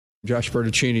Josh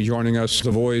Bertaccini joining us,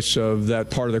 the voice of that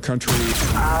part of the country.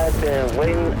 I've been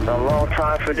waiting a long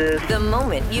time for this. The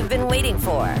moment you've been waiting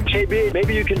for. JB,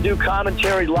 maybe you can do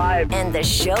commentary live. And the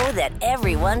show that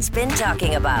everyone's been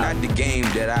talking about. Not the game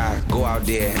that I go out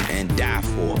there and die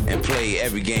for and play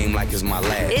every game like it's my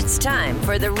last. It's time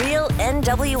for the Real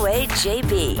NWA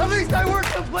JB. At least I work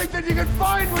someplace that you can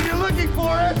find when you're looking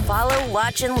for it. Follow,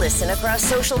 watch, and listen across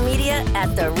social media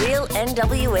at the Real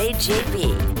NWA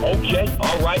JB. Okay,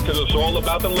 all right, because it's all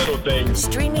about the little things.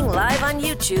 Streaming live on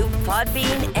YouTube,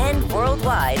 Podbean, and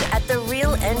worldwide at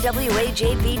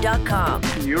therealnwajb.com.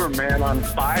 You were man on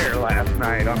fire last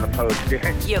night on the post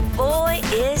game. Your boy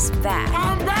is back.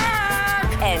 I'm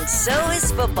back! And so is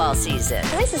football season.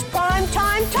 This is prime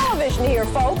time television here,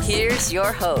 folks. Here's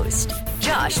your host,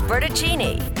 Josh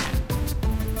Bertaccini.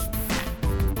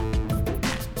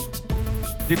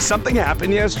 Did something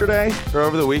happen yesterday or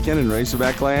over the weekend in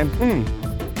Razorback land?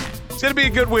 It's going to be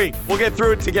a good week. We'll get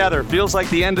through it together. Feels like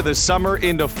the end of the summer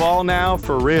into fall now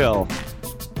for real,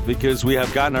 because we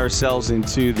have gotten ourselves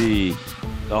into the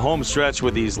home stretch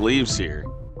with these leaves here.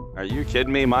 Are you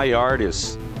kidding me? My yard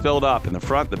is filled up in the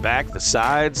front, the back, the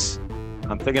sides.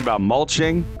 I'm thinking about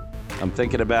mulching. I'm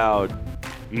thinking about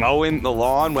mowing the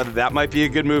lawn, whether that might be a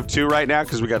good move too right now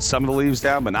because we got some of the leaves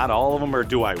down, but not all of them. Or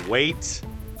do I wait?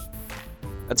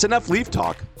 That's enough leaf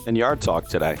talk and yard talk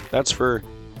today. That's for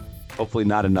hopefully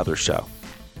not another show.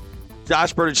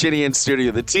 Josh Bertaccini in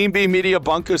studio, the Team B Media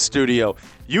Bunker studio.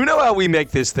 You know how we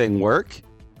make this thing work.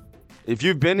 If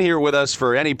you've been here with us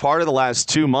for any part of the last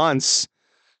 2 months,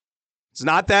 it's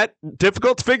not that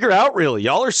difficult to figure out, really.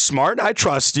 Y'all are smart. I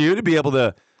trust you to be able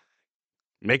to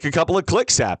make a couple of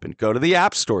clicks happen. Go to the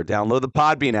App Store, download the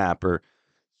Podbean app, or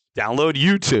download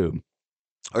YouTube,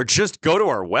 or just go to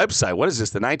our website. What is this,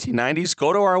 the 1990s?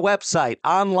 Go to our website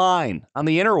online on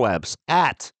the interwebs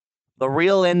at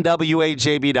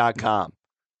therealnwajb.com.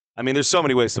 I mean, there's so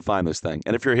many ways to find this thing.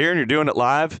 And if you're here and you're doing it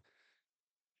live,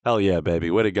 hell yeah,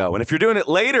 baby. Way to go. And if you're doing it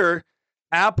later,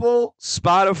 Apple,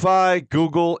 Spotify,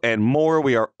 Google, and more.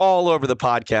 We are all over the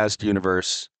podcast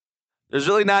universe. There's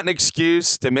really not an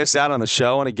excuse to miss out on the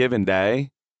show on a given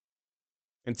day.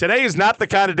 And today is not the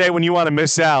kind of day when you want to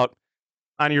miss out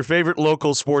on your favorite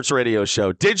local sports radio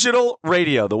show. Digital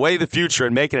radio, the way of the future,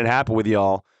 and making it happen with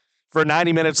y'all for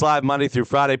 90 minutes live Monday through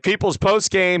Friday. People's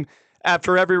post-game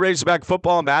after every Razorback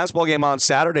football and basketball game on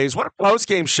Saturdays. What a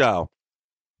post-game show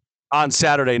on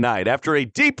Saturday night after a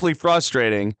deeply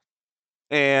frustrating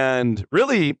and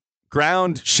really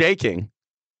ground-shaking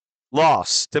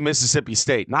loss to Mississippi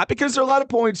State. Not because there are a lot of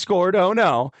points scored. Oh,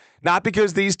 no. Not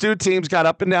because these two teams got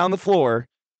up and down the floor,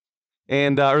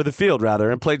 and or the field,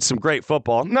 rather, and played some great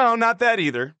football. No, not that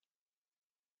either.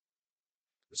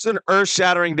 It's an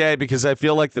earth-shattering day because I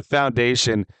feel like the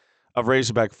foundation of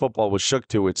Razorback football was shook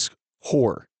to its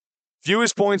core.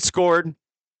 Fewest points scored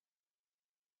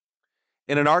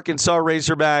in an Arkansas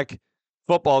Razorback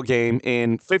football game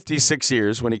in 56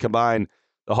 years when you combine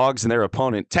the Hogs and their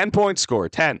opponent. 10 points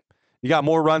scored, 10. You got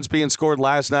more runs being scored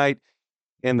last night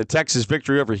in the Texas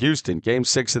victory over Houston. Game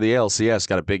 6 of the ALCS.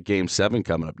 Got a big Game 7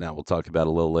 coming up now. We'll talk about it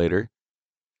a little later.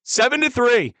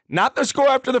 7-3. Not the score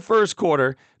after the first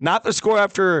quarter. Not the score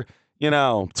after,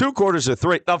 2 quarters of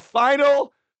 3. The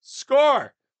final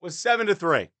score was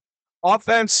 7-3.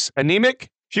 Offense,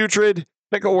 anemic, putrid,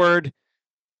 pick a word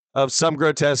of some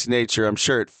grotesque nature. I'm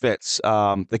sure it fits.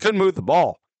 They couldn't move the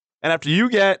ball. And after you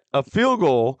get a field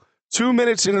goal 2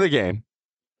 minutes into the game,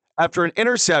 after an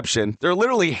interception, they're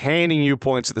literally handing you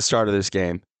points at the start of this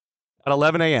game at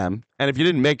 11 a.m. And if you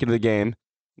didn't make it to the game,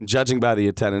 judging by the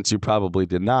attendance, you probably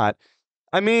did not.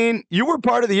 I mean, you were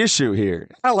part of the issue here.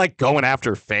 I like going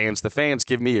after fans. The fans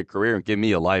give me a career and give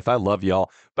me a life. I love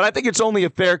y'all. But I think it's only a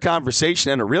fair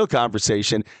conversation and a real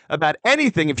conversation about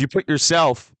anything if you put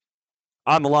yourself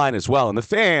on the line as well. And the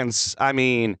fans, I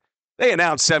mean, they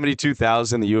announced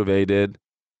 72,000, the U of A did.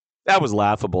 That was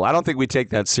laughable. I don't think we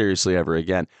take that seriously ever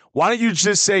again. Why don't you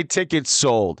just say tickets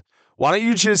sold? Why don't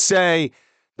you just say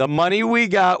the money we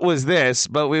got was this,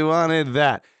 but we wanted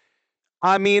that?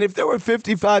 I mean, if there were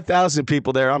 55,000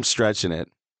 people there, I'm stretching it.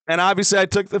 And obviously I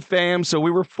took the fam, so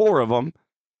we were 4 of them.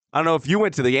 I don't know if you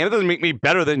went to the game. It doesn't make me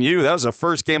better than you. That was the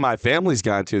first game my family's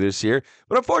gone to this year.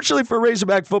 But unfortunately for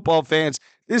Razorback football fans,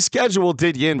 this schedule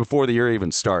did you in before the year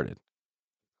even started.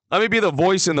 Let me be the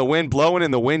voice in the wind, blowing in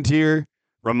the wind here,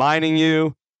 reminding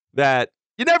you that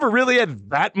you never really had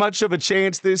that much of a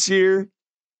chance this year.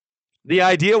 The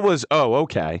idea was,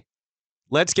 okay,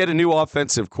 let's get a new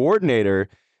offensive coordinator,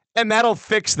 and that'll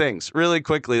fix things really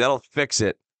quickly. That'll fix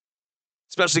it,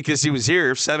 especially because he was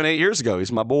here 7-8 years ago.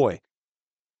 He's my boy.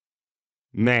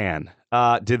 Man,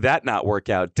 Did that not work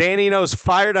out? Dan Enos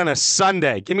fired on a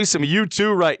Sunday. Give me some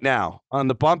U2 right now on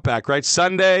the bump back, right?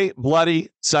 Sunday, bloody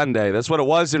Sunday. That's what it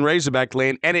was in Razorback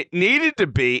Lane, and it needed to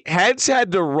be. Heads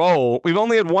had to roll. We've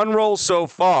only had one roll so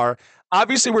far.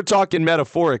 Obviously, we're talking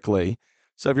metaphorically.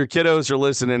 So if your kiddos are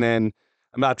listening in,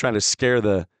 I'm not trying to scare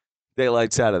the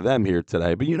daylights out of them here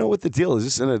today, but you know what the deal is.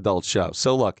 This is an adult show.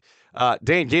 So look,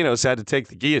 Dan Enos had to take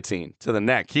the guillotine to the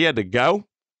neck. He had to go.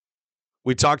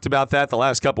 We talked about that the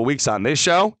last couple weeks on this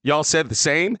show. Y'all said the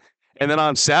same. And then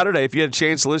on Saturday, if you had a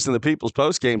chance to listen to the People's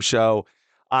Postgame show,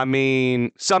 I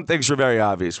mean, some things were very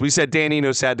obvious. We said Dan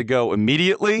Enos had to go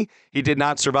immediately. He did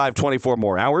not survive 24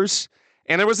 more hours.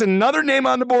 And there was another name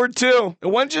on the board, too. It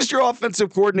wasn't just your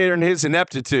offensive coordinator and his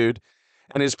ineptitude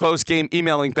and his postgame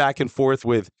emailing back and forth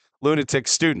with lunatic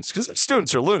students. Because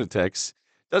students are lunatics.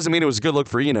 Doesn't mean it was a good look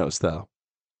for Enos, though.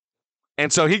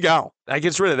 And so he go. That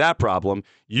gets rid of that problem.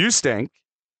 You stink.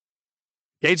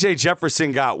 KJ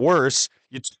Jefferson got worse.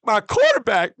 You took my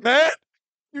quarterback, man.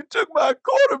 You took my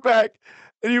quarterback,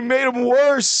 and you made him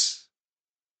worse.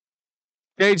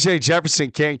 KJ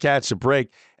Jefferson can't catch a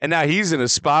break. And now he's in a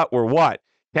spot where what?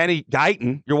 Kenny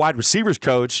Guyton, your wide receivers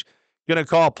coach, going to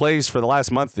call plays for the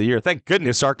last month of the year. Thank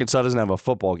goodness Arkansas doesn't have a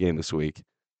football game this week.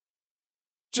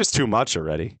 Just too much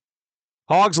already.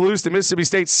 Hogs lose to Mississippi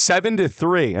State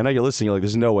 7-3. I know you're listening. You're like,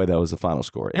 there's no way that was the final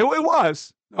score. It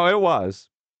was. No, it was.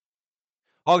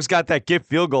 Hogs got that gift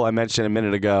field goal I mentioned a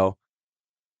minute ago,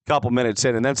 a couple minutes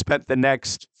in, and then spent the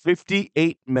next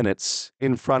 58 minutes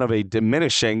in front of a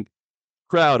diminishing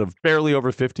crowd of barely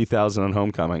over 50,000 on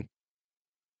homecoming.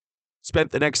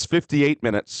 Spent the next 58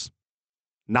 minutes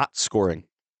not scoring.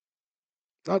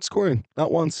 Not scoring. Not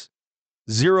once.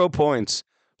 0 points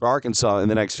for Arkansas in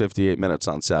the next 58 minutes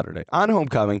on Saturday. On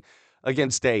homecoming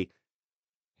against a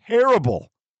terrible,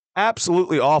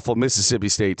 absolutely awful Mississippi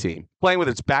State team playing with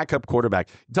its backup quarterback.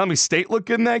 You tell me State looked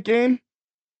good in that game?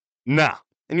 Nah.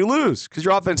 And you lose because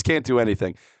your offense can't do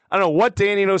anything. I don't know what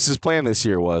Dan Enos' plan this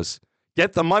year was.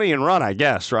 Get the money and run, I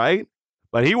guess, right?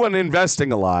 But he wasn't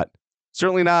investing a lot.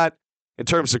 Certainly not in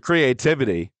terms of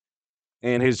creativity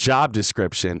and his job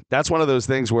description. That's one of those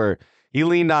things where he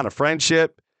leaned on a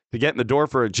friendship to get in the door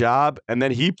for a job, and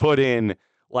then he put in,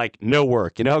 like, no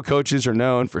work. You know how coaches are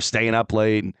known for staying up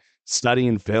late and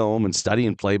studying film and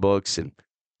studying playbooks and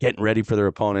getting ready for their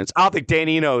opponents. I don't think Dan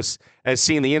Enos has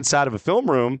seen the inside of a film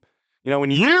room,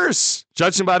 in years,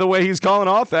 judging by the way he's calling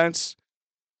offense.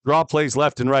 Draw plays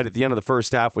left and right at the end of the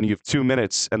first half when you have 2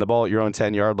 minutes and the ball at your own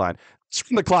 10-yard line. Let's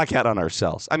run the clock out on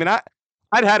ourselves. I mean,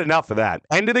 I'd had enough of that.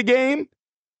 End of the game,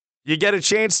 you get a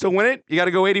chance to win it. You got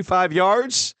to go 85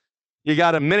 yards. You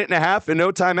got a minute and a half and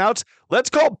no timeouts.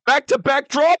 Let's call back-to-back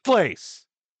draw plays.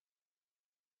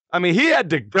 I mean, he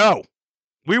had to go.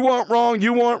 We weren't wrong.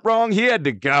 You weren't wrong. He had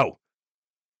to go.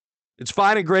 It's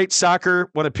fine and great.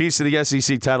 Soccer won a piece of the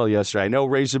SEC title yesterday. I know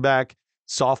Razorback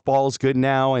softball is good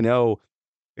now. I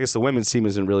guess the women's team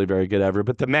isn't really very good ever,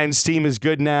 but the men's team is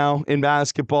good now in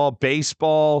basketball.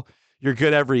 Baseball, you're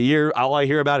good every year. All I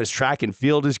hear about is track and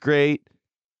field is great.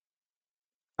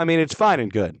 I mean, it's fine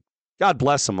and good. God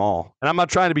bless them all. And I'm not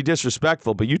trying to be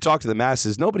disrespectful, but you talk to the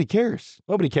masses, nobody cares.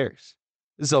 Nobody cares.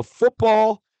 This is a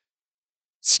football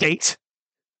state,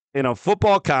 in a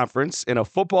football conference, in a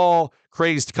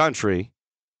football-crazed country.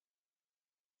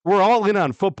 We're all in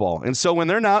on football. And so when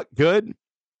they're not good,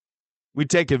 we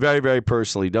take it very, very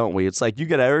personally, don't we? It's like you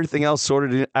get everything else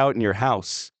sorted out in your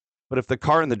house. But if the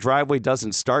car in the driveway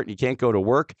doesn't start and you can't go to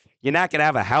work, you're not going to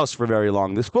have a house for very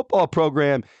long. This football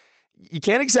program, you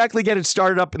can't exactly get it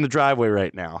started up in the driveway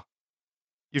right now.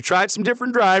 You've tried some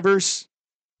different drivers.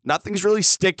 Nothing's really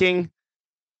sticking.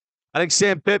 I think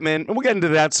Sam Pittman, and we'll get into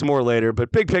that some more later,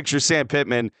 but big picture, Sam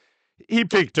Pittman, he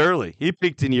peaked early. He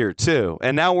peaked in year 2.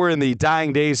 And now we're in the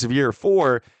dying days of year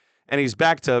 4, and he's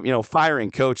back to,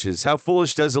 firing coaches. How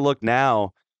foolish does it look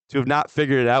now to have not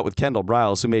figured it out with Kendall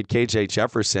Briles, who made KJ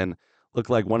Jefferson look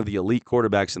like one of the elite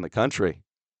quarterbacks in the country?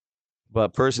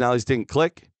 But personalities didn't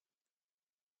click.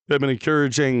 Pittman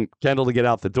encouraging Kendall to get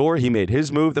out the door. He made his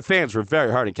move. The fans were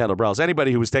very hard on Kendall Briles.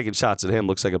 Anybody who was taking shots at him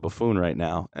looks like a buffoon right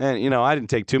now. And, I didn't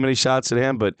take too many shots at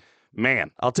him, but,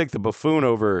 man, I'll take the buffoon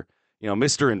over,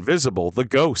 Mr. Invisible, the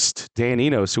ghost, Dan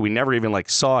Enos, who we never even,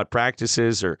 saw at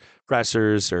practices or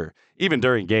pressers or even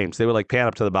during games. They would, pan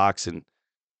up to the box and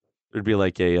there'd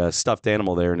be, a stuffed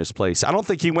animal there in his place. I don't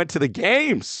think he went to the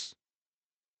games.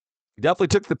 He definitely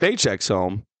took the paychecks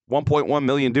home. $1.1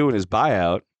 million due in his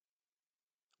buyout.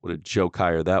 What a joke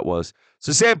hire that was.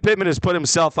 So Sam Pittman has put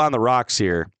himself on the rocks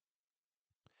here.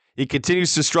 He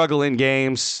continues to struggle in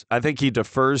games. I think he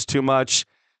defers too much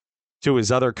to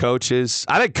his other coaches.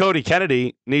 I think Cody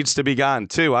Kennedy needs to be gone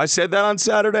too. I said that on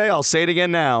Saturday. I'll say it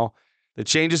again now. The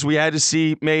changes we had to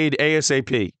see made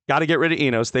ASAP. Got to get rid of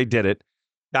Enos. They did it.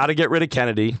 Got to get rid of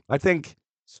Kennedy. I think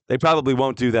they probably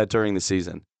won't do that during the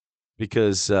season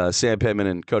because Sam Pittman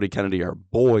and Cody Kennedy are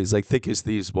boys, like thick as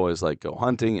thieves boys, like go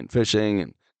hunting and fishing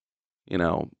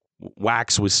and,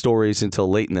 wax with stories until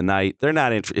late in the night.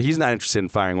 He's not interested in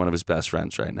firing one of his best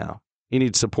friends right now. He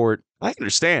needs support. I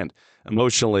understand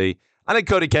emotionally. I think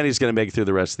Cody Kennedy's going to make it through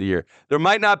the rest of the year. There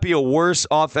might not be a worse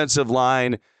offensive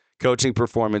line coaching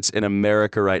performance in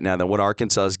America right now than what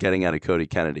Arkansas is getting out of Cody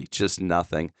Kennedy. Just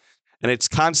nothing. And it's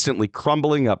constantly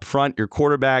crumbling up front. Your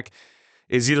quarterback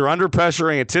is either under pressure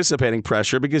or anticipating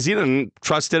pressure because he didn't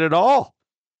trust it at all.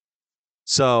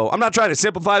 So I'm not trying to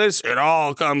simplify this. It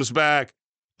all comes back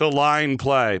to line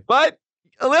play. But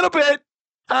a little bit,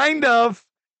 kind of.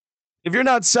 If you're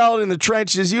not solid in the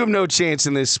trenches, you have no chance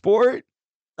in this sport.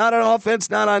 Not on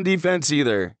offense, not on defense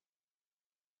either.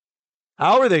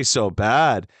 How are they so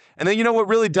bad? And then what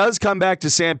really does come back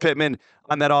to Sam Pittman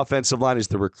on that offensive line is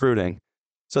the recruiting.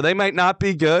 So they might not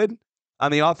be good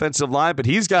on the offensive line, but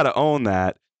he's got to own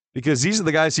that because these are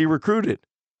the guys he recruited.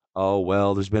 Oh,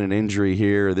 well, there's been an injury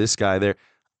here, or this guy there.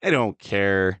 I don't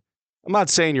care. I'm not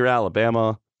saying you're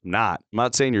Alabama. I'm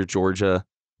not saying you're Georgia.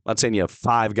 I'm not saying you have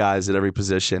 5 guys at every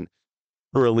position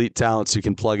who are elite talents who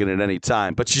can plug in at any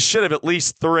time, but you should have at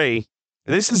least 3.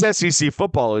 This is SEC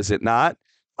football, is it not?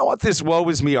 I don't want this woe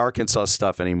is me Arkansas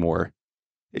stuff anymore.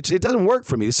 It doesn't work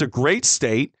for me. It's a great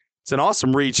state. It's an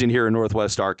awesome region here in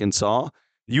Northwest Arkansas.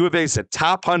 U of A is a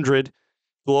top 100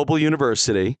 global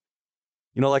university.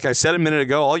 Like I said a minute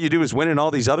ago, all you do is win in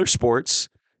all these other sports,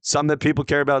 some that people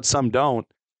care about, some don't.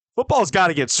 Football's got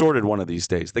to get sorted one of these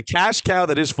days. The cash cow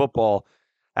that is football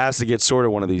has to get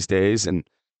sorted one of these days, and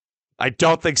I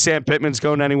don't think Sam Pittman's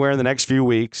going anywhere in the next few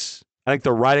weeks. I think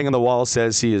the writing on the wall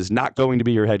says he is not going to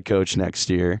be your head coach next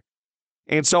year.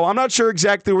 And so I'm not sure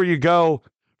exactly where you go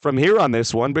from here on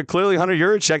this one, but clearly Hunter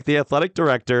Yurachek, the athletic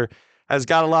director, has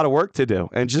got a lot of work to do.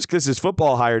 And just because his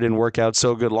football hire didn't work out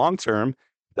so good long-term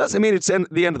doesn't mean it's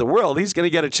the end of the world. He's going to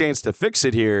get a chance to fix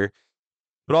it here.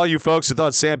 But all you folks who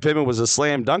thought Sam Pittman was a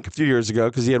slam dunk a few years ago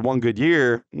because he had one good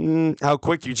year, how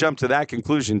quick you jump to that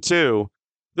conclusion, too.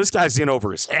 This guy's in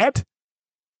over his head.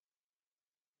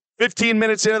 15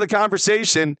 minutes into the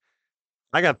conversation,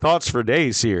 I got thoughts for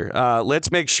days here.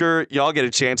 Let's make sure y'all get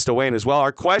a chance to weigh in as well.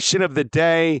 Our question of the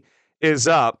day is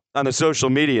up on the social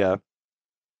media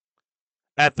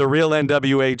at the Real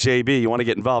NWA JB. You want to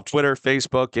get involved? Twitter,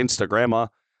 Facebook, Instagram.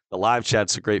 The live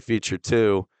chat's a great feature,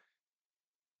 too.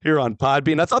 Here on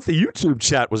Podbean. I thought the YouTube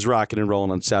chat was rocking and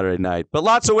rolling on Saturday night. But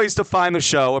lots of ways to find the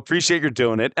show. Appreciate you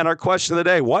doing it. And our question of the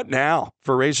day, what now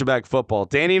for Razorback football?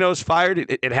 Dan Enos fired.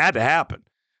 It had to happen.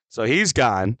 So he's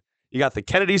gone. You got the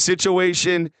Kennedy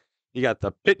situation. You got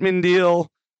the Pittman deal.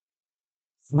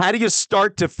 How do you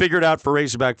start to figure it out for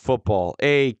Razorback football?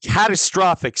 A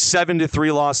catastrophic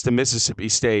 7-3 loss to Mississippi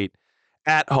State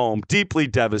at home. Deeply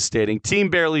devastating. Team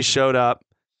barely showed up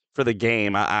for the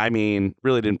game. I mean,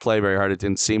 really didn't play very hard. It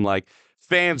didn't seem like.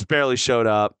 Fans barely showed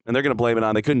up, and they're going to blame it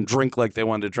on they couldn't drink like they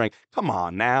wanted to drink. Come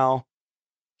on now.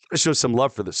 Gotta show some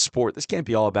love for the sport. This can't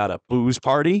be all about a booze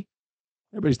party.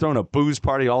 Everybody's throwing a booze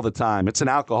party all the time. It's an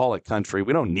alcoholic country.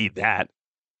 We don't need that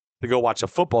to go watch a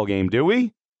football game, do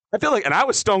we? I feel like, and I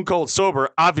was stone cold sober,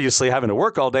 obviously having to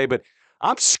work all day, but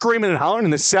I'm screaming and hollering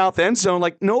in the south end zone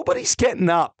like nobody's getting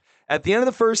up. At the end of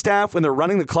the first half, when they're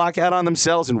running the clock out on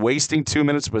themselves and wasting 2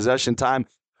 minutes of possession time,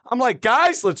 I'm like,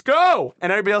 guys, let's go.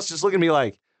 And everybody else just looking at me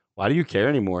like, why do you care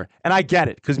anymore? And I get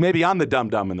it, because maybe I'm the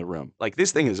dumb in the room. Like,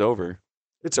 this thing is over.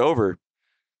 It's over.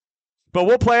 But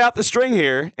we'll play out the string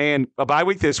here, and a bye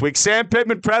week this week. Sam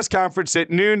Pittman press conference at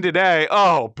noon today.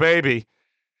 Oh, baby.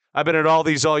 I've been at all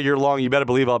these all year long. You better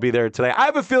believe I'll be there today. I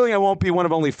have a feeling I won't be one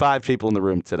of only 5 people in the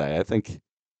room today. I think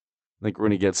we're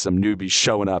going to get some newbies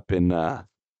showing up in,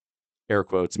 air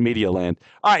quotes, media land.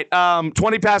 All right,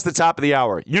 20 past the top of the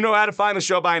hour. You know how to find the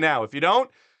show by now. If you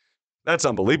don't, that's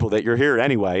unbelievable that you're here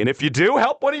anyway. And if you do,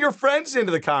 help one of your friends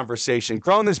into the conversation.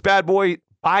 Growing this bad boy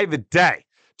by the day.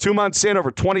 2 months in,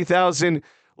 over 20,000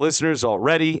 listeners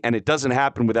already, and it doesn't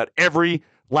happen without every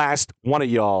last one of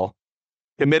y'all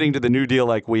committing to the new deal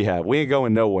like we have. We ain't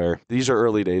going nowhere. These are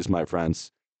early days, my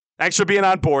friends. Thanks for being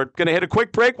on board. Going to hit a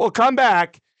quick break. We'll come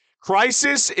back.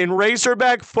 Crisis in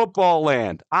Razorback football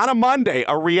land on a Monday,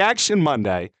 a reaction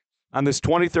Monday on this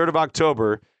 23rd of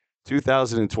October,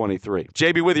 2023.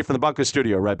 JB with you from the Bunker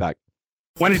Studio. Right back.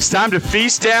 When it's time to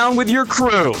feast down with your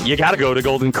crew, you gotta go to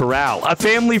Golden Corral, a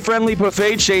family-friendly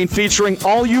buffet chain featuring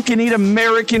all-you-can-eat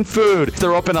American food.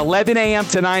 They're open 11 a.m.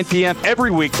 to 9 p.m.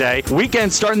 every weekday.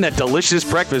 Weekends starting that delicious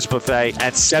breakfast buffet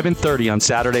at 7:30 on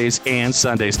Saturdays and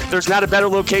Sundays. There's not a better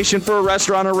location for a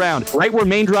restaurant around. Right where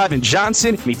Main Drive in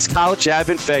Johnson meets College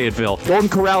Ave in Fayetteville.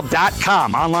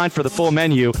 GoldenCorral.com, online for the full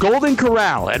menu. Golden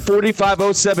Corral at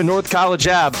 4507 North College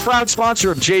Ave. Proud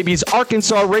sponsor of JB's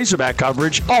Arkansas Razorback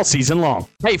coverage all season long.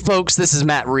 Hey folks, this is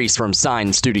Matt Reese from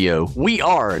Sign Studio. We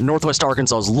are Northwest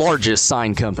Arkansas's largest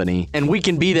sign company, and we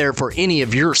can be there for any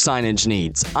of your signage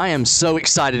needs. I am so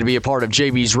excited to be a part of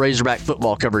JB's Razorback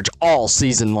football coverage all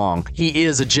season long. He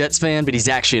is a Jets fan, but he's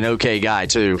actually an okay guy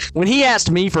too. When he asked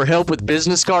me for help with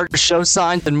business cards, show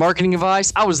signs, and marketing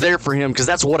advice, I was there for him because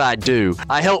that's what I do.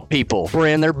 I help people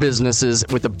brand their businesses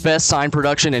with the best sign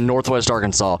production in Northwest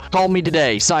Arkansas. Call me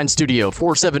today, Sign Studio,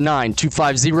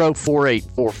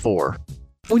 479-250-4844.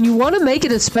 When you want to make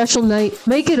it a special night,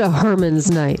 make it a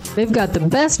Herman's night. They've got the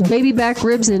best baby back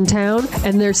ribs in town,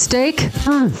 and their steak,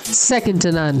 second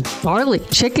to none. Garlic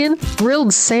chicken,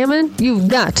 grilled salmon, you've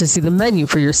got to see the menu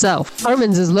for yourself.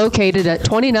 Herman's is located at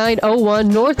 2901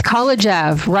 North College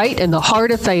Ave, right in the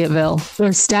heart of Fayetteville.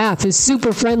 Their staff is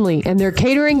super friendly, and their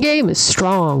catering game is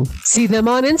strong. See them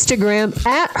on Instagram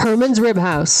at Herman's Rib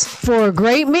House. For a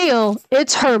great meal,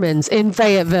 it's Herman's in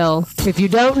Fayetteville. If you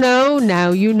don't know,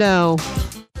 now you know.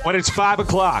 When it's 5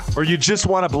 o'clock, or you just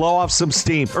want to blow off some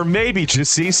steam, or maybe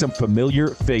just see some familiar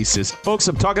faces. Folks,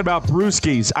 I'm talking about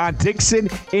Brewski's on Dixon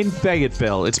in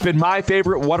Fayetteville. It's been my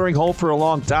favorite watering hole for a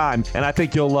long time, and I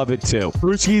think you'll love it too.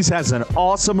 Brewski's has an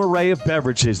awesome array of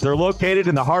beverages. They're located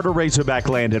in the heart of Razorback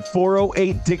Land at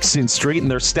 408 Dixon Street,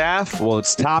 and their staff, well,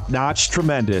 it's top-notch,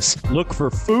 tremendous. Look for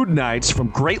food nights from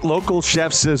great local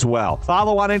chefs as well.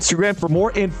 Follow on Instagram for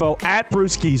more info at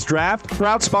Brewski's Draft,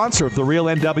 proud sponsor of the Real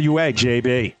NWA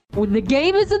JB. When the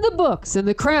game is in the books and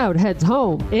the crowd heads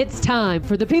home, it's time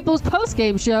for the People's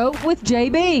Postgame Show with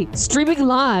JB. Streaming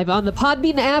live on the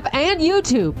Podbean app and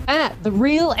YouTube at The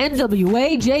Real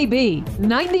NWA JB.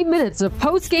 90 minutes of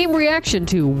postgame reaction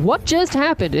to what just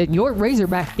happened in your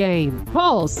Razorback game.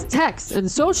 Calls, texts,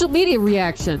 and social media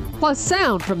reaction, plus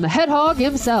sound from the head hog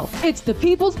himself. It's the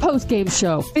People's Postgame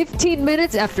Show, 15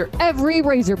 minutes after every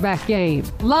Razorback game.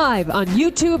 Live on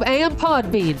YouTube and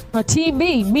Podbean, a Team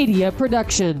B media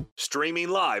production. Streaming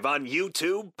live on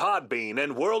YouTube, Podbean,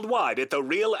 and worldwide at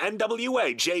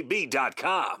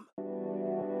therealnwajb.com.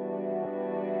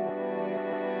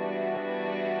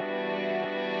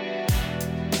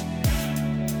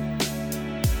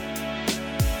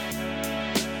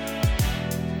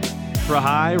 For a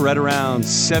high, right around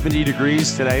 70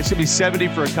 degrees today. It's going to be 70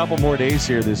 for a couple more days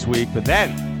here this week. But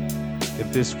then,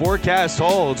 if this forecast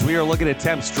holds, we are looking at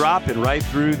temps dropping right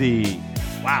through the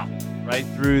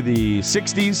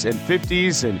 60s and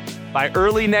 50s. And by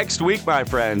early next week, my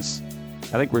friends,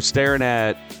 I think we're staring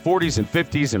at 40s and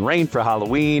 50s and rain for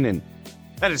Halloween. And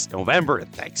then it's November and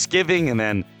Thanksgiving. And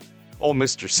then old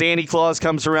Mr. Santa Claus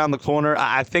comes around the corner.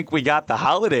 I think we got the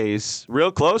holidays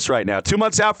real close right now. 2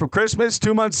 months out from Christmas,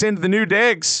 2 months into the new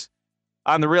digs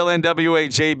on the Real NWA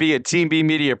JB at Team B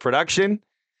Media Production.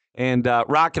 And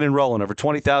rocking and rolling. Over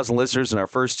 20,000 listeners in our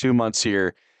first 2 months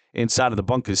here inside of the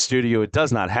Bunkus studio. It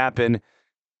does not happen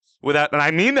without, and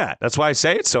I mean that. That's why I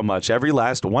say it so much. Every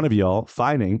last one of y'all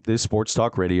finding this sports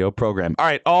talk radio program. All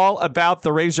right, all about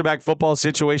the Razorback football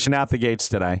situation out the gates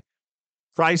today.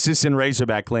 Crisis in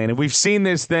Razorback Land. And we've seen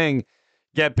this thing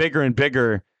get bigger and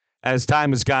bigger as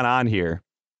time has gone on here.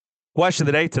 Question of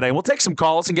the day today. We'll take some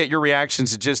calls and get your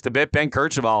reactions in just a bit. Ben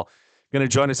Kercheval going to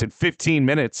join us in 15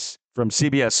 minutes from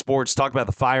CBS Sports. Talk about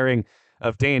the firing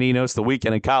of Dan Enos, the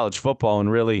weekend in college football,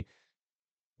 and really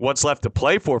what's left to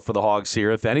play for the Hogs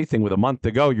here, if anything, with a month to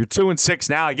go. You're 2-6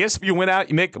 now. I guess if you win out,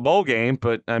 you make a bowl game,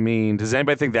 but, I mean, does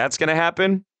anybody think that's going to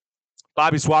happen?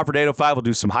 Bobby Swafford, 805, will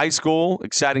do some high school.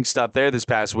 Exciting stuff there this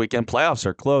past weekend. Playoffs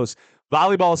are close.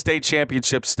 Volleyball state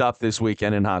championship stuff this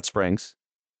weekend in Hot Springs.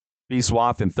 B.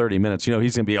 Swaff in 30 minutes. You know,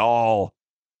 he's going to be all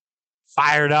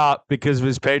fired up because of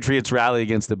his Patriots rally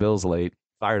against the Bills late.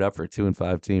 Fired up for a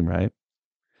 2-5 team, right?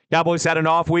 Cowboys had an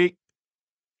off week.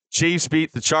 Chiefs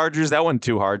beat the Chargers. That wasn't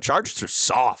too hard. Chargers are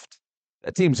soft.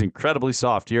 That team's incredibly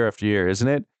soft year after year, isn't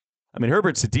it? I mean,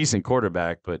 Herbert's a decent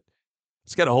quarterback, but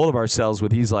let's get a hold of ourselves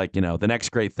with he's like, you know, the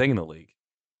next great thing in the league.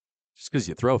 Just because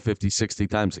you throw 50, 60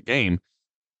 times a game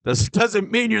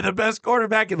doesn't mean you're the best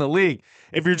quarterback in the league.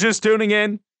 If you're just tuning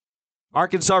in,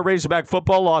 Arkansas Razorback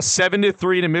football lost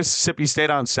 7-3 to Mississippi State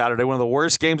on Saturday. One of the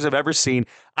worst games I've ever seen.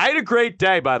 I had a great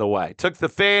day, by the way. Took the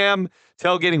fam.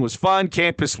 Tailgating was fun.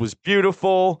 Campus was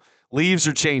beautiful. Leaves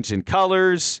are changing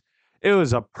colors. It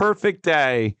was a perfect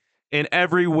day in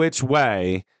every which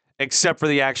way except for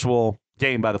the actual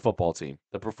game by the football team.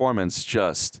 The performance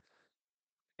just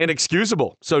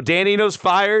inexcusable. So Dan Eno's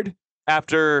fired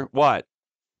after what?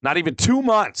 Not even 2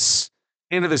 months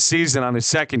into the season on his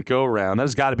second go-round.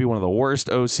 That's got to be one of the worst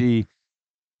OC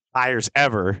hires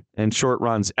ever and short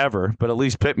runs ever. But at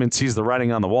least Pittman sees the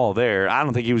writing on the wall there. I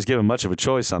don't think he was given much of a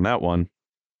choice on that one.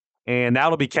 And now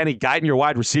it'll be Kenny Guyton, your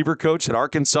wide receiver coach at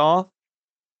Arkansas,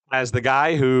 as the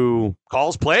guy who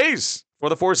calls plays for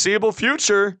the foreseeable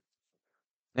future.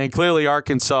 And clearly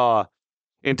Arkansas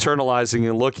internalizing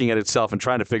and looking at itself and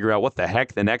trying to figure out what the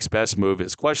heck the next best move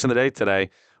is. Question of the day today,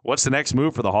 what's the next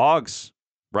move for the Hogs?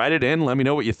 Write it in. Let me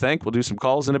know what you think. We'll do some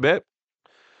calls in a bit.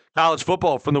 College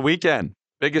football from the weekend.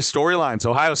 Biggest storylines.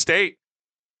 Ohio State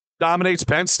dominates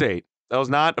Penn State. That was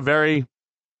not a very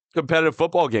competitive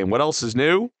football game. What else is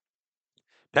new?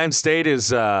 Penn State is,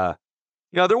 they're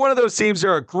one of those teams.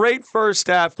 They're a great first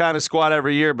half kind of squad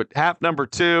every year, but half number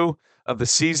 2 of the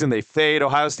season, they fade.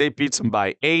 Ohio State beats them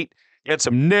by 8. You had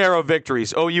some narrow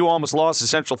victories. OU almost lost to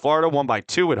Central Florida, won by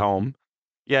 2 at home.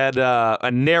 You had a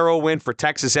narrow win for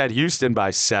Texas at Houston by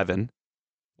 7.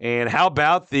 And how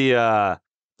about the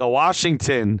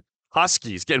Washington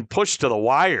Huskies getting pushed to the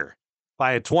wire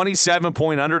by a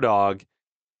 27-point underdog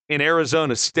in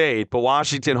Arizona State, but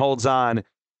Washington holds on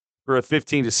for a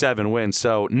 15-7 win.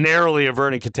 So narrowly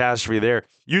averting catastrophe there.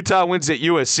 Utah wins at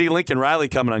USC. Lincoln Riley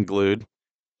coming unglued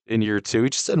in year 2. He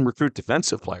just didn't recruit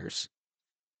defensive players.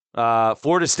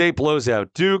 Florida State blows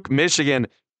out Duke. Michigan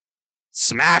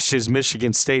smashes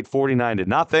Michigan State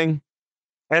 49-0.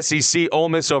 SEC Ole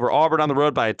Miss over Auburn on the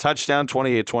road by a touchdown,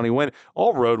 28-20 win.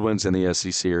 All road wins in the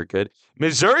SEC are good.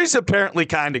 Missouri's apparently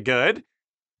kind of good.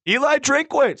 Eli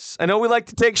Drinkwitz. I know we like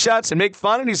to take shots and make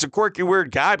fun, and he's a quirky,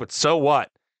 weird guy, but so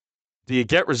what? Do you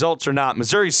get results or not?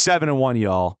 Missouri's 7-1,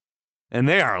 y'all, and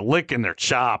they are licking their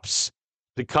chops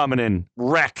to come in and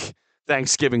wreck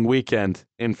Thanksgiving weekend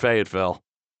in Fayetteville.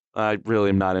 I really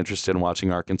am not interested in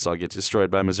watching Arkansas get destroyed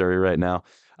by Missouri right now.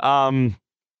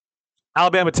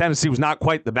 Alabama-Tennessee was not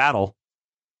quite the battle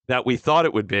that we thought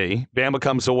it would be. Bama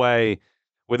comes away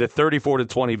with a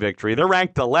 34-20 victory. They're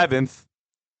ranked 11th,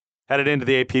 headed into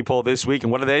the AP poll this week.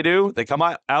 And what do? They come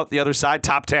out the other side,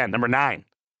 top 10, number 9.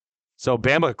 So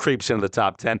Bama creeps into the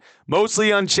top 10.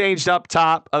 Mostly unchanged up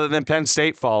top, other than Penn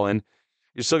State falling.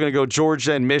 You're still going to go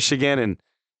Georgia and Michigan and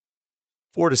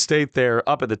Florida State there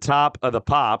up at the top of the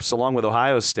pops, along with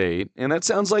Ohio State. And that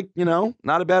sounds like,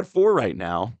 not a bad 4 right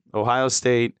now. Ohio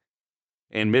State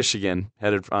and Michigan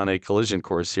headed on a collision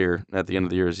course here at the end of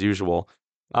the year as usual.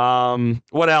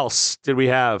 What else did we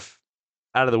have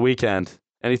out of the weekend?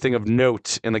 Anything of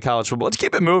note in the college football? Let's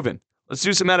keep it moving. Let's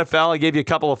do some NFL. I gave you a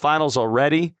couple of finals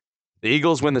already. The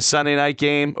Eagles win the Sunday night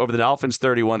game over the Dolphins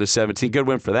 31-17. Good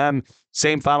win for them.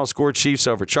 Same final score, Chiefs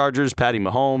over Chargers. Patty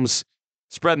Mahomes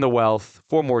spreading the wealth.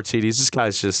 4 more TDs. This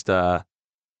guy's just,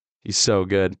 he's so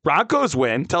good. Broncos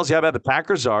win. Tells you how bad the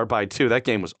Packers are by 2. That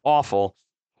game was awful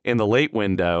in the late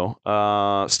window.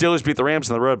 Steelers beat the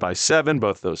Rams on the road by 7.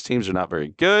 Both those teams are not very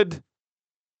good.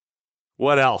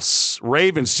 What else?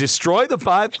 Ravens destroy the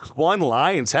 5-1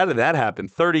 Lions. How did that happen?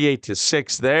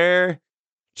 38-6 there.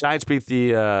 Giants beat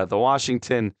the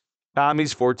Washington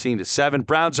Commies 14-7.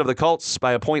 Browns over the Colts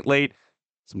by a point late.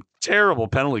 Some terrible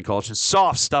penalty calls. Just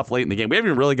soft stuff late in the game. We haven't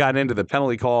even really gotten into the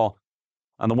penalty call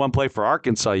on the one play for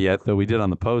Arkansas yet, though we did on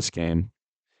the post game.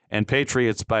 And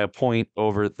Patriots by a point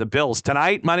over the Bills.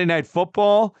 Tonight, Monday Night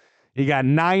Football, you got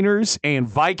Niners and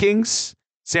Vikings.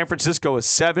 San Francisco is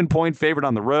 7-point favorite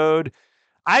on the road.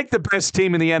 I think the best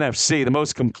team in the NFC, the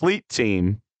most complete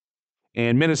team.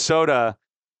 And Minnesota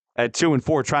at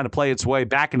 2-4 trying to play its way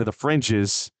back into the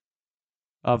fringes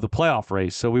of the playoff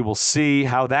race. So we will see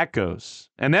how that goes.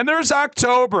 And then there's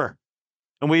October.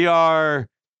 And we are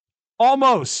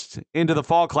almost into the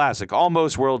Fall Classic,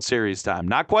 almost World Series time.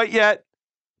 Not quite yet,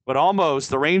 but almost.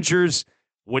 The Rangers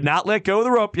would not let go of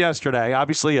the rope yesterday.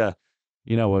 Obviously a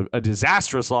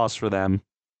disastrous loss for them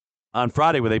on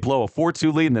Friday where they blow a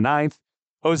 4-2 lead in the 9th.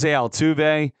 Jose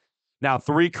Altuve, now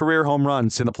 3 career home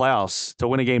runs in the playoffs to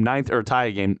win a game, tie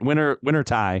a game, winner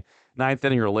tie, 9th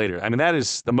inning or later. I mean, that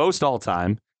is the most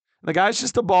all-time. The guy's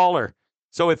just a baller.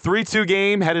 So a 3-2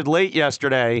 game headed late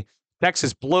yesterday.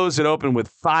 Texas blows it open with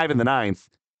 5 in the 9th,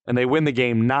 and they win the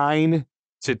game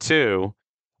 9-2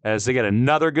 as they get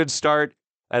another good start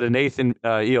at a Nathan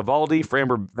Eovaldi.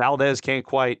 Framber Valdez can't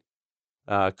quite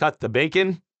cut the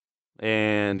bacon,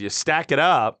 and you stack it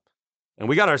up, and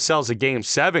we got ourselves a Game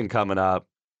 7 coming up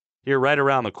here right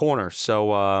around the corner.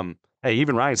 So, hey,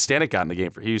 even Ryan Stanek got in the game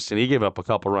for Houston. He gave up a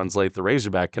couple runs late. The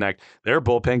Razorback Connect, their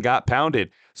bullpen got pounded.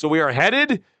 So we are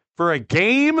headed for a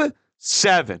Game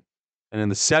 7. And in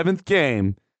the 7th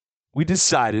game, we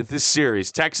decided this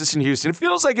series, Texas and Houston, it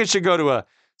feels like it should go to a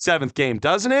 7th game,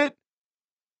 doesn't it?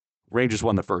 Rangers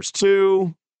won the first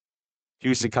 2.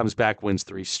 Houston comes back, wins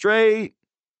 3 straight.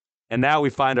 And now we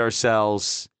find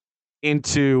ourselves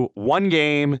into 1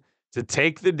 game to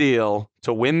take the deal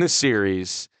to win the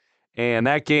series. And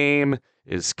that game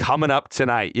is coming up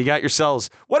tonight. You got yourselves,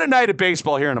 what a night of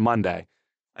baseball here on a Monday.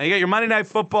 And you got your Monday Night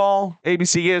Football,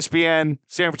 ABC, ESPN,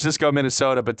 San Francisco,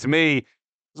 Minnesota. But to me,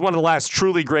 it's one of the last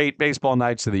truly great baseball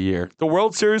nights of the year. The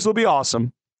World Series will be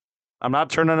awesome. I'm not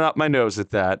turning up my nose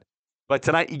at that. But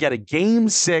tonight you got a Game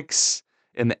 6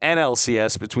 in the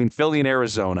NLCS between Philly and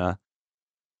Arizona.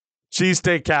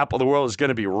 Cheesesteak capital of the world is going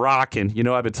to be rocking. You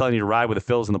know, I've been telling you to ride with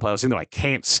the Phils in the playoffs, even though I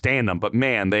can't stand them. But,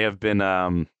 man, they have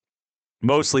been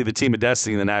mostly the team of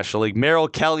destiny in the National League. Merrill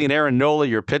Kelly and Aaron Nola,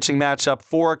 your pitching matchup,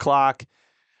 4 o'clock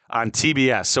on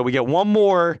TBS. So we get one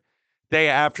more day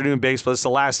of afternoon baseball. This is the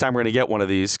last time we're going to get one of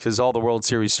these because all the World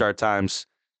Series start times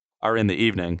are in the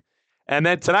evening. And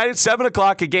then tonight at 7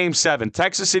 o'clock, a Game 7.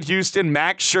 Texas at Houston,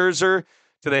 Max Scherzer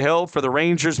to the hill for the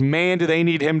Rangers. Man, do they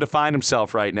need him to find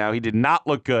himself right now. He did not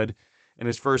look good in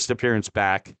his first appearance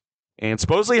back. And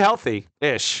supposedly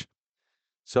healthy-ish.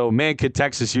 So, man, could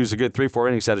Texas use a good 3-4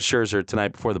 innings out of Scherzer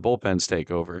tonight before the bullpens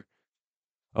take over.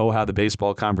 Oh, how the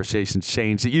baseball conversations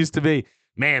changed. It used to be,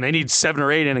 man, they need 7 or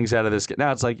 8 innings out of this.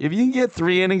 Now it's like, if you can get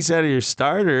 3 innings out of your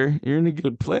starter, you're in a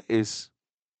good place.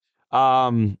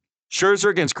 Scherzer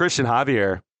against Christian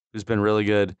Javier, who's been really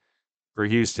good for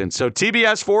Houston. So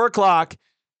TBS, 4 o'clock,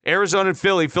 Arizona and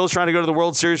Philly. Phil's trying to go to the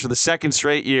World Series for the 2nd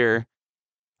straight year.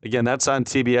 Again, that's on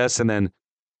TBS. And then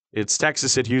it's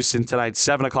Texas at Houston tonight,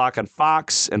 7 o'clock on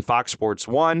Fox and Fox Sports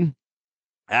 1.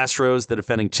 Astros, the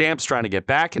defending champs, trying to get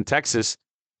back. And Texas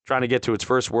trying to get to its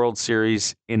first World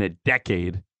Series in a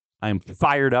decade. I am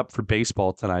fired up for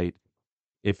baseball tonight,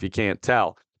 if you can't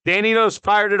tell. Dan Eno's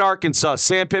fired at Arkansas.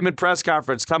 Sam Pittman press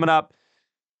conference coming up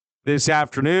this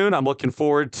afternoon. I'm looking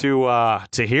forward to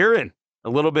hearing a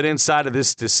little bit inside of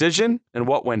this decision and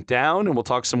what went down, and we'll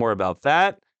talk some more about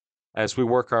that as we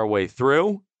work our way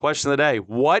through. Question of the day,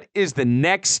 what is the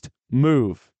next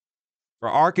move for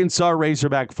Arkansas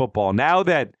Razorback football? Now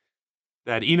that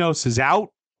Enos is out,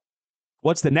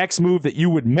 what's the next move that you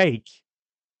would make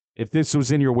if this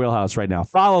was in your wheelhouse right now?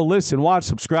 Follow, listen, watch,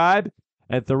 subscribe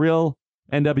at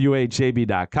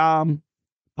therealnwajb.com,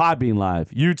 Podbean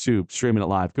Live, YouTube, streaming it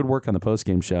live. Good work on the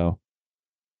postgame show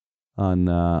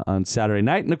on Saturday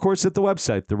night. And, of course, at the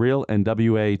website,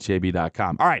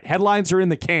 therealnwajb.com. All right, headlines are in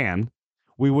the can.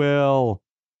 We will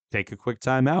take a quick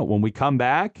time out. When we come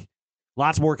back,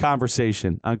 lots more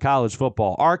conversation on college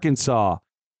football. Arkansas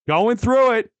going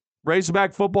through it.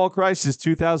 Razorback football crisis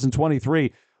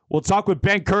 2023. We'll talk with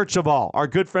Ben Kirchhoff, our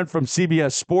good friend from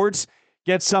CBS Sports,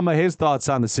 get some of his thoughts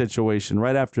on the situation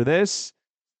right after this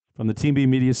from the Team B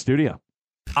Media studio.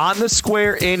 On the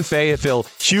square in Fayetteville,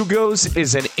 Hugo's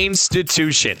is an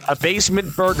institution. A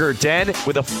basement burger den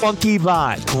with a funky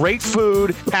vibe. Great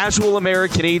food, casual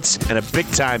American eats, and a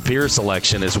big-time beer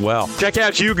selection as well. Check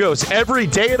out Hugo's every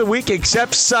day of the week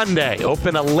except Sunday.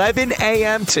 Open 11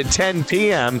 a.m. to 10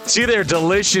 p.m. See their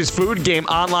delicious food game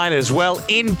online as well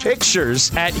in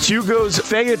pictures at Hugo's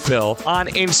Fayetteville on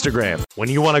Instagram. When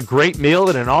you want a great meal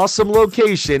at an awesome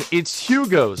location, it's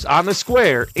Hugo's on the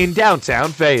square in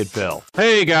downtown Fayetteville.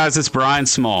 Hey guys, it's Brian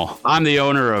Small. I'm the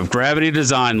owner of Gravity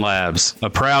Design Labs, a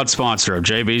proud sponsor of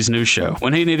JB's new show.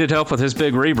 When he needed help with his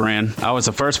big rebrand, I was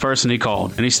the first person he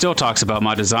called, and he still talks about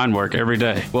my design work every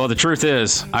day. Well, the truth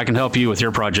is, I can help you with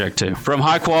your project too. From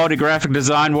high-quality graphic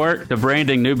design work to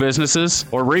branding new businesses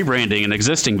or rebranding an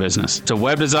existing business to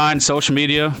web design, social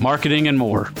media, marketing, and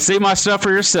more. See my stuff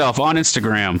for yourself on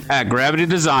Instagram at Gravity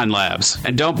Design Labs,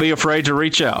 and don't be afraid to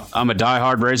reach out. I'm a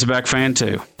diehard Razorback fan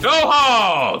too. Go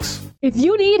Hogs! If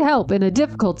you need help in a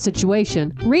difficult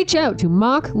situation, reach out to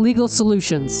Mock Legal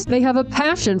Solutions. They have a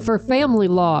passion for family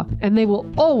law, and they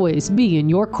will always be in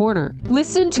your corner.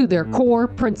 Listen to their core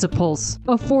principles: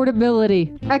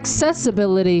 affordability,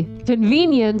 accessibility,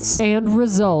 convenience, and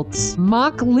results.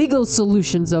 Mock Legal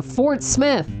Solutions of Fort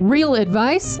Smith. Real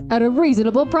advice at a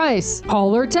reasonable price.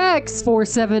 Call or text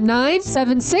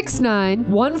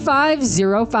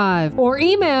 479-769-1505 or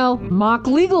email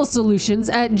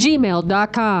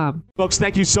mocklegalsolutions@gmail.com. Folks,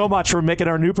 thank you so much for making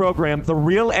our new program, The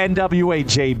Real NWA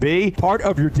JB, part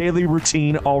of your daily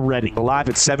routine already. Live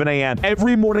at 7 a.m.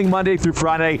 every morning, Monday through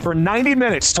Friday, for 90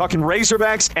 minutes, talking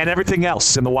Razorbacks and everything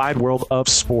else in the wide world of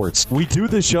sports. We do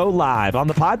the show live on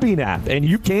the Podbean app, and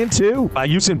you can too by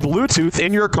using Bluetooth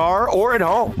in your car or at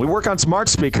home. We work on smart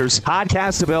speakers.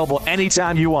 Podcast available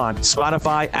anytime you want.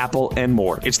 Spotify, Apple, and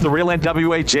more. It's The Real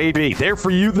NWA JB. There for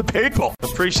you, the people.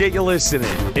 Appreciate you listening.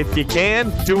 If you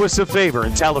can, do us a favor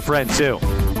and tell a friend too.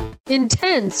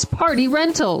 Intense Party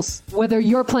Rentals. Whether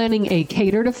you're planning a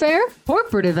catered affair,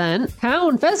 corporate event,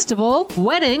 town festival,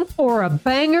 wedding, or a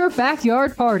banger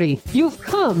backyard party, you've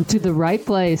come to the right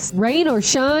place. Rain or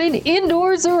shine,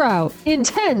 indoors or out,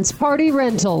 Intense Party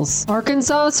Rentals,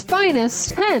 Arkansas's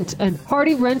finest tent and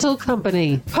party rental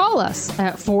company. Call us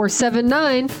at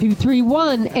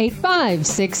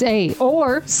 479-231-8568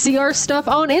 or see our stuff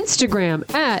on Instagram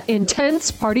at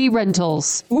Intense Party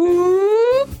Rentals.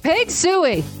 Ooh, Pig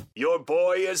Suey. Your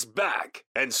boy is back,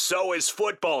 and so is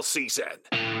football season.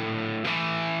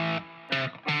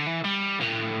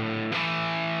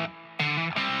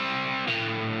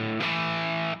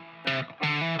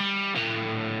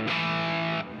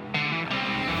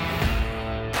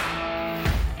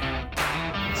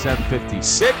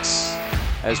 $7:56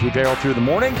 as we barrel through the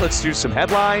morning. Let's do some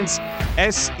headlines.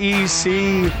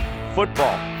 SEC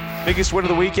football. Biggest win of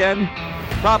the weekend,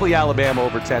 probably Alabama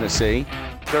over Tennessee.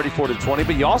 34-20,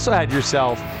 but you also had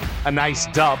yourself a nice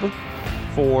dub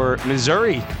for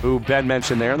Missouri, who Ben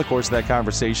mentioned there in the course of that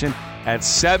conversation, at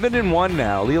 7-1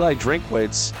 now. Eli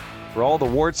Drinkwitz, for all the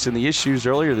warts and the issues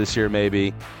earlier this year,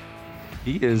 maybe,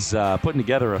 he is putting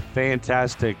together a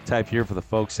fantastic type year for the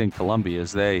folks in Columbia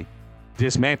as they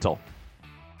dismantle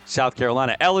South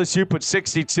Carolina. LSU put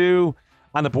 62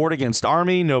 on the board against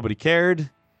Army. Nobody cared.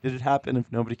 Did it happen if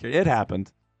nobody cared? It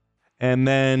happened. And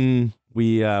then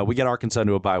we get Arkansas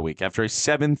into a bye week after a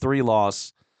 7-3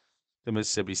 loss to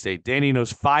Mississippi State. Dan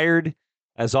Enos fired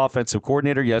as offensive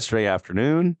coordinator yesterday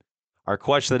afternoon. Our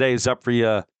question of the day is up for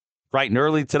you bright and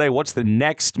early today. What's the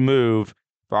next move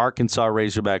for Arkansas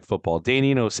Razorback football? Dan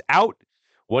Enos out.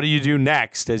 What do you do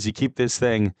next as you keep this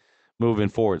thing moving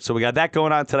forward? So we got that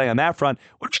going on today on that front.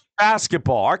 What about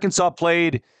basketball? Arkansas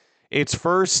played its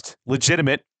first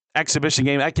legitimate exhibition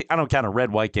game. I don't count a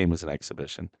red-white game as an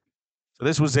exhibition. So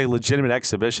this was a legitimate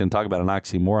exhibition. Talk about an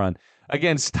oxymoron.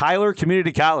 Against Tyler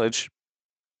Community College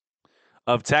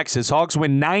of Texas. Hogs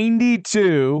win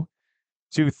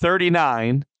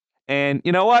 92-39. And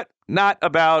you know what? Not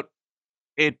about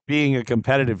it being a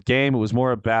competitive game. It was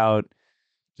more about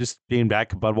just being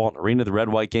back at Bud Walton Arena, the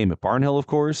red-white game at Barnhill, of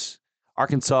course.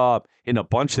 Arkansas in a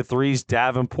bunch of threes.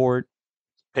 Davenport,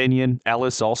 Pinion,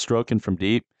 Ellis all stroking from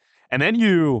deep. And then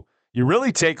you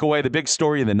really take away the big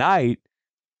story of the night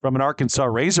from an Arkansas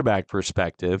Razorback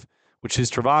perspective, which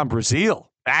is Trevon Brazile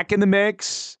back in the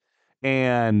mix.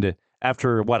 And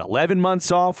after, 11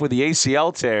 months off with the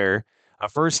ACL tear, a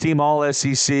first-team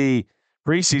All-SEC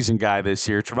preseason guy this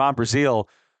year, Trevon Brazile,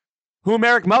 whom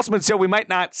Eric Musselman said we might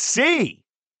not see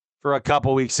for a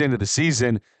couple weeks into the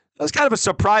season. That was kind of a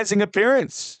surprising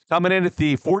appearance, coming in at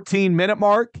the 14-minute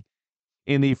mark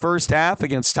in the first half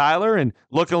against Tyler and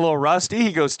looking a little rusty.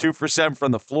 He goes 2 for 7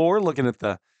 from the floor, looking at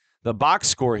the box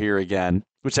score here again,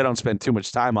 which I don't spend too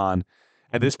much time on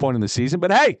at this point in the season.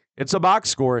 But, hey, it's a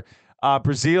box score.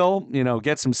 Brazile,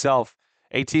 gets himself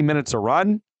 18 minutes of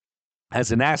run,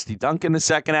 has a nasty dunk in the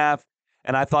second half,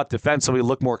 and I thought defensively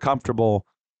looked more comfortable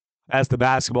as the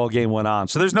basketball game went on.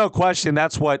 So there's no question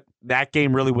that's what that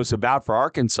game really was about for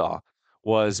Arkansas,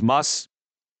 was Muss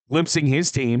glimpsing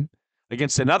his team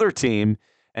against another team,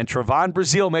 and Trevon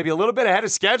Brazile maybe a little bit ahead of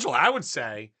schedule, I would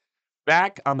say,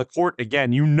 back on the court again.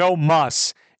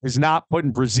 Muss is not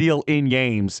putting Brazile in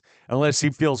games unless he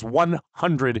feels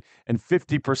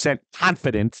 150%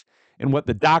 confident in what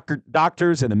the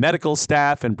doctors and the medical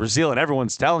staff and Brazile and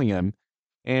everyone's telling him.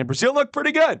 And Brazile looked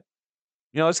pretty good.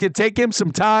 It's going to take him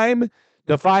some time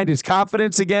to find his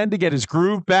confidence again, to get his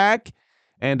groove back,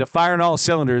 and to fire on all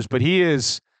cylinders. But he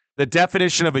is the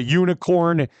definition of a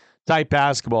unicorn-type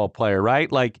basketball player,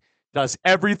 right? Like, does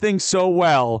everything so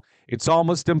well, it's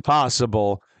almost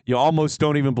impossible. You almost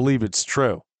don't even believe it's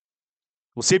true.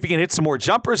 We'll see if he can hit some more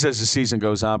jumpers as the season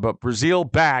goes on. But Brazile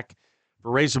back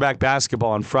for Razorback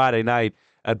basketball on Friday night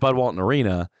at Bud Walton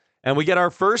Arena. And we get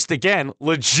our first, again,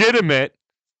 legitimate,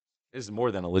 this is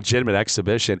more than a legitimate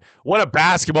exhibition. What a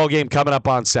basketball game coming up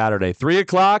on Saturday. 3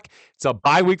 o'clock. It's a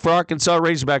bye week for Arkansas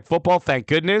Razorback football, thank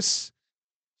goodness.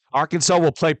 Arkansas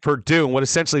will play Purdue in what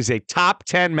essentially is a top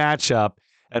 10 matchup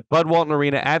at Bud Walton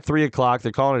Arena at 3 o'clock.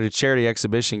 They're calling it a charity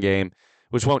exhibition game,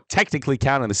 which won't technically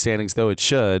count in the standings, though it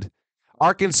should.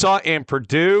 Arkansas and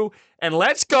Purdue. And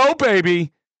let's go,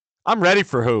 baby. I'm ready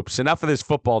for hoops. Enough of this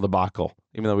football debacle,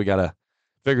 even though we got to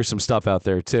figure some stuff out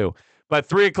there too. But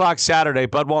 3 o'clock Saturday,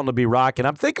 Bud Walton will be rocking.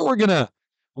 I'm thinking we're gonna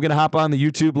hop on the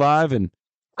YouTube live, and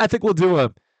I think we'll do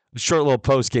a short little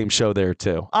post-game show there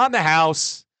too. On the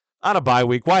house, on a bye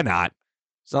week. Why not?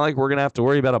 It's not like we're gonna have to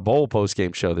worry about a bowl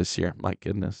post-game show this year. My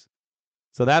goodness.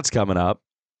 So that's coming up.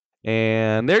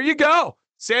 And there you go.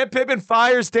 Sam Pittman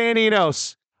fires Dan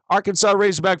Enos. Arkansas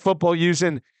Razorback football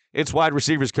using its wide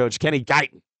receivers coach, Kenny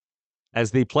Guyton,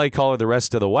 as the play caller the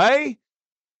rest of the way.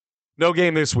 No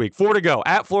game this week. 4 to go.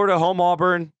 At Florida, home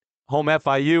Auburn, home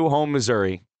FIU, home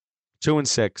Missouri.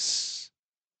 2-6.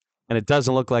 And it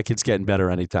doesn't look like it's getting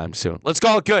better anytime soon. Let's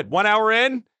call it good. 1 hour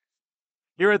in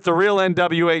here at the Real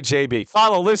NWA JB.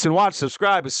 Follow, listen, watch,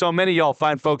 subscribe, as so many of y'all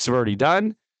fine folks have already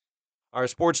done. Our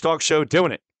sports talk show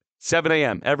doing it. 7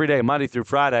 a.m. every day, Monday through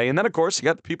Friday. And then, of course, you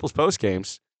got the People's Post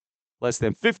games. Less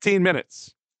than 15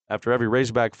 minutes after every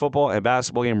Razorback football and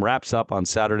basketball game wraps up on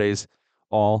Saturdays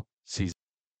all season.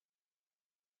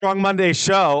 Strong Monday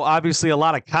show. Obviously, a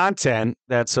lot of content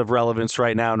that's of relevance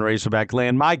right now in Razorback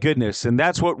land. My goodness. And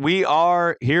that's what we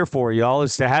are here for, y'all,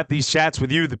 is to have these chats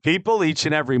with you, the people, each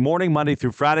and every morning, Monday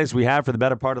through Fridays. We have for the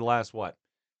better part of the last,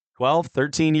 12,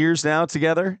 13 years now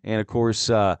together. And, of course,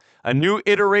 a new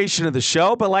iteration of the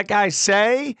show. But like I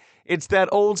say, it's that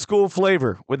old school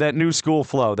flavor with that new school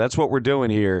flow. That's what we're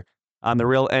doing here on the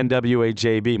Real NWA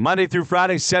JB. Monday through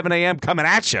Friday, 7 a.m. coming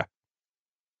at you.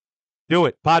 Do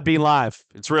it. Podbean Live.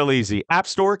 It's real easy. App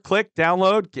Store, click,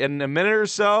 download, get in a minute or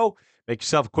so. Make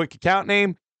yourself a quick account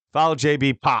name. Follow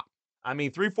JB Pop.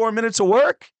 3-4 minutes of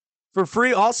work for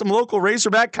free, awesome local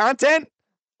Razorback content.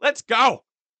 Let's go.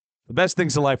 The best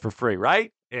things in life for free,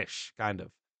 right? Ish, kind of.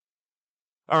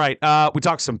 All right, we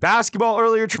talked some basketball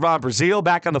earlier. Trevon Brazile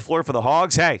back on the floor for the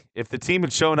Hogs. Hey, if the team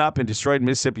had shown up and destroyed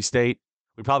Mississippi State,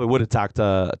 we probably would have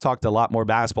talked a lot more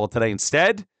basketball today.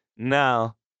 Instead,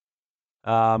 no.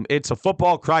 It's a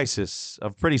football crisis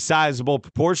of pretty sizable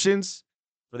proportions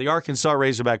for the Arkansas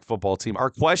Razorback football team. Our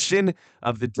question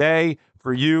of the day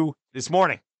for you this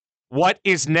morning: what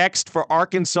is next for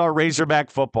Arkansas Razorback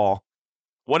football?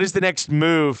 What is the next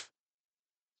move?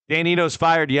 Dan Enos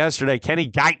fired yesterday. Kenny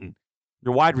Guyton,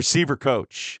 your wide receiver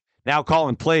coach, now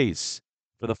calling plays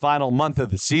for the final month of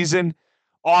the season.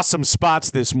 Awesome spots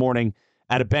this morning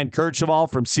out of Ben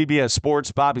Kirchhoff from CBS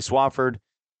Sports, Bobby Swafford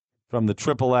from the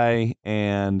AAA,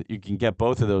 and you can get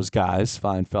both of those guys,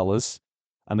 fine fellas,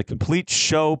 on the complete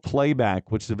show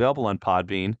playback, which is available on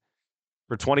Podbean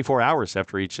for 24 hours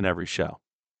after each and every show.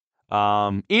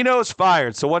 Enos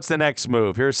fired, so what's the next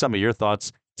move? Here's some of your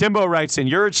thoughts. Timbo writes in,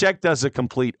 Yurichek does a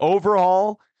complete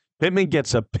overhaul. Pittman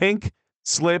gets a pink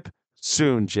slip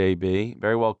soon, JB.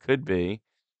 Very well could be.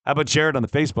 How about Jared on the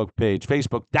Facebook page,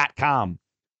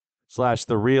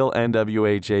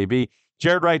 facebook.com/TheRealNWAJB.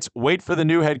 Jared writes, wait for the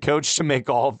new head coach to make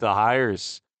all of the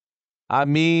hires.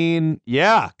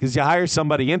 Yeah, because you hire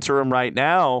somebody interim right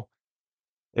now,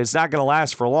 it's not going to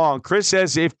last for long. Chris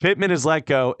says, if Pittman is let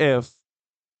go,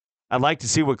 I'd like to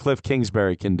see what Cliff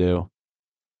Kingsbury can do.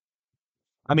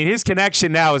 His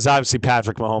connection now is obviously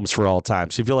Patrick Mahomes for all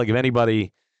time. So you feel like if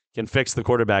anybody can fix the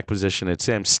quarterback position, it's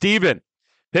him. Steven,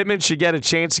 Pittman should get a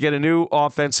chance to get a new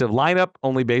offensive lineup,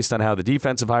 only based on how the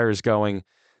defensive hire is going.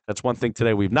 That's one thing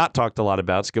today we've not talked a lot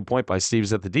about. It's a good point by Steve, is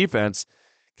that the defense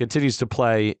continues to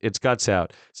play its guts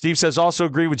out. Steve says, also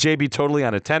agree with JB totally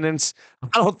on attendance. I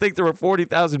don't think there were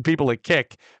 40,000 people at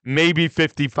kick, maybe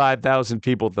 55,000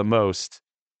 people at the most.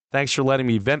 Thanks for letting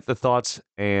me vent the thoughts,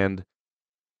 and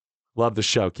love the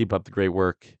show. Keep up the great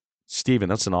work. Steven,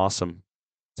 that's an awesome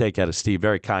take out of Steve.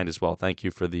 Very kind as well. Thank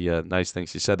you for the nice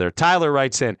things you said there. Tyler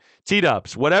writes in,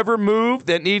 T-Dubs, whatever move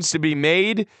that needs to be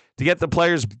made to get the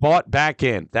players bought back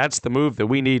in, that's the move that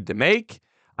we need to make.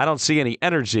 I don't see any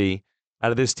energy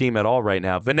out of this team at all right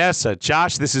now. Vanessa,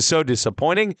 Josh, this is so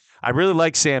disappointing. I really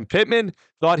like Sam Pittman.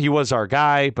 Thought he was our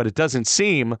guy, but it doesn't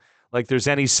seem like there's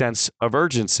any sense of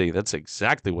urgency. That's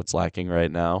exactly what's lacking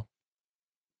right now.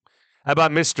 How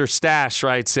about Mr. Stash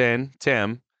writes in,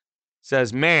 Tim,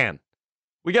 says, man,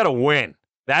 we got to win.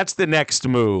 That's the next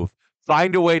move.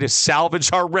 Find a way to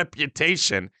salvage our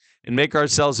reputation and make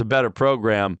ourselves a better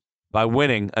program by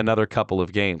winning another couple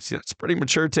of games. That's a pretty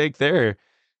mature take there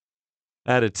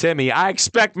out of Timmy. I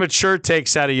expect mature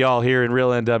takes out of y'all here in Real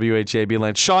NWA JB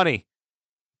Land. Shawnee,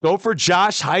 go for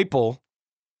Josh Heupel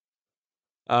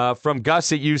from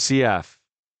Gus at UCF.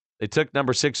 They took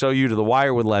number 6 OU to the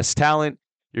wire with less talent.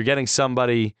 You're getting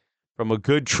somebody from a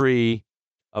good tree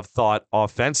of thought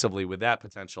offensively with that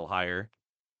potential hire.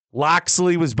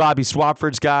 Loxley was Bobby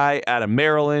Swafford's guy out of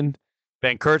Maryland.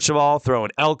 Ben Kirchhoff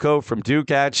throwing Elko from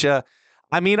Duke at you.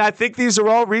 I mean, I think these are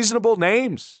all reasonable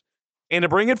names. And to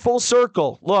bring it full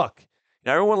circle, look,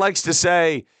 everyone likes to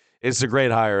say, it's a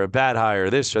great hire, a bad hire,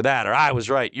 this or that, or I was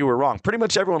right, you were wrong. Pretty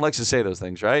much everyone likes to say those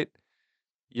things, right?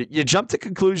 You jump to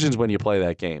conclusions when you play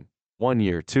that game. 1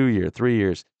 year, 2 year, 3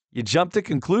 years. You jump to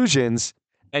conclusions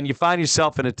and you find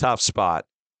yourself in a tough spot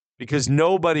because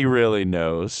nobody really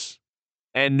knows.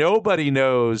 And nobody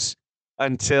knows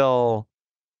until,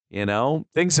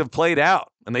 things have played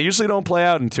out. And they usually don't play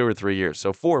out in 2 or 3 years.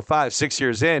 So 4, 5, 6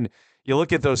 years in, you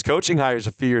look at those coaching hires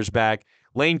a few years back.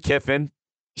 Lane Kiffin,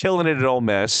 killing it at Ole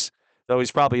Miss, though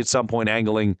he's probably at some point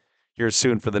angling here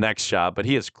soon for the next job, but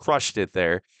he has crushed it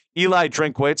there. Eli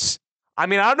Drinkwitz, I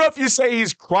mean, I don't know if you say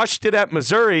he's crushed it at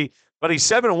Missouri, but he's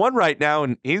 7-1 right now,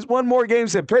 and he's won more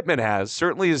games than Pittman has.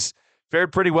 Certainly has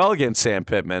fared pretty well against Sam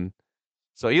Pittman.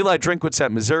 So Eli Drinkwitz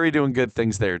at Missouri doing good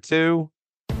things there too.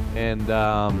 And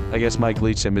I guess Mike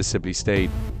Leach at Mississippi State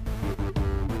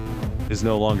is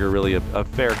no longer really a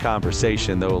fair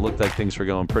conversation, though it looked like things were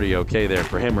going pretty okay there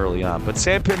for him early on. But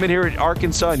Sam Pittman here at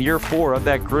Arkansas in year 4 of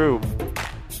that group,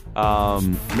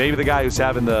 maybe the guy who's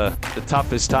having the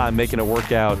toughest time making it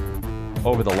work out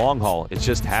over the long haul. It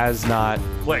just has not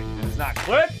clicked. It has not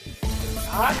clicked.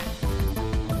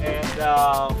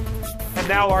 And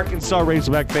now Arkansas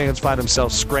Razorback fans find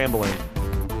themselves scrambling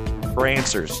for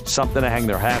answers, something to hang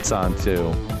their hats on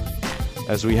to,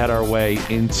 as we head our way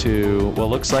into what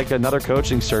looks like another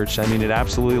coaching search. I mean, it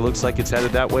absolutely looks like it's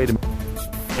headed that way.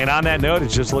 And on that note, it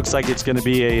just looks like it's going to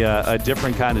be a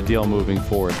different kind of deal moving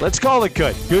forward. Let's call it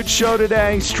good. Good show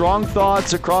today. Strong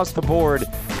thoughts across the board.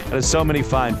 And so many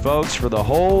fine folks for the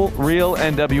whole Real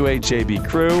NWA JB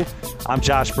crew. I'm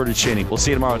Josh Bertuccini. We'll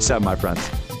see you tomorrow at 7, my friends.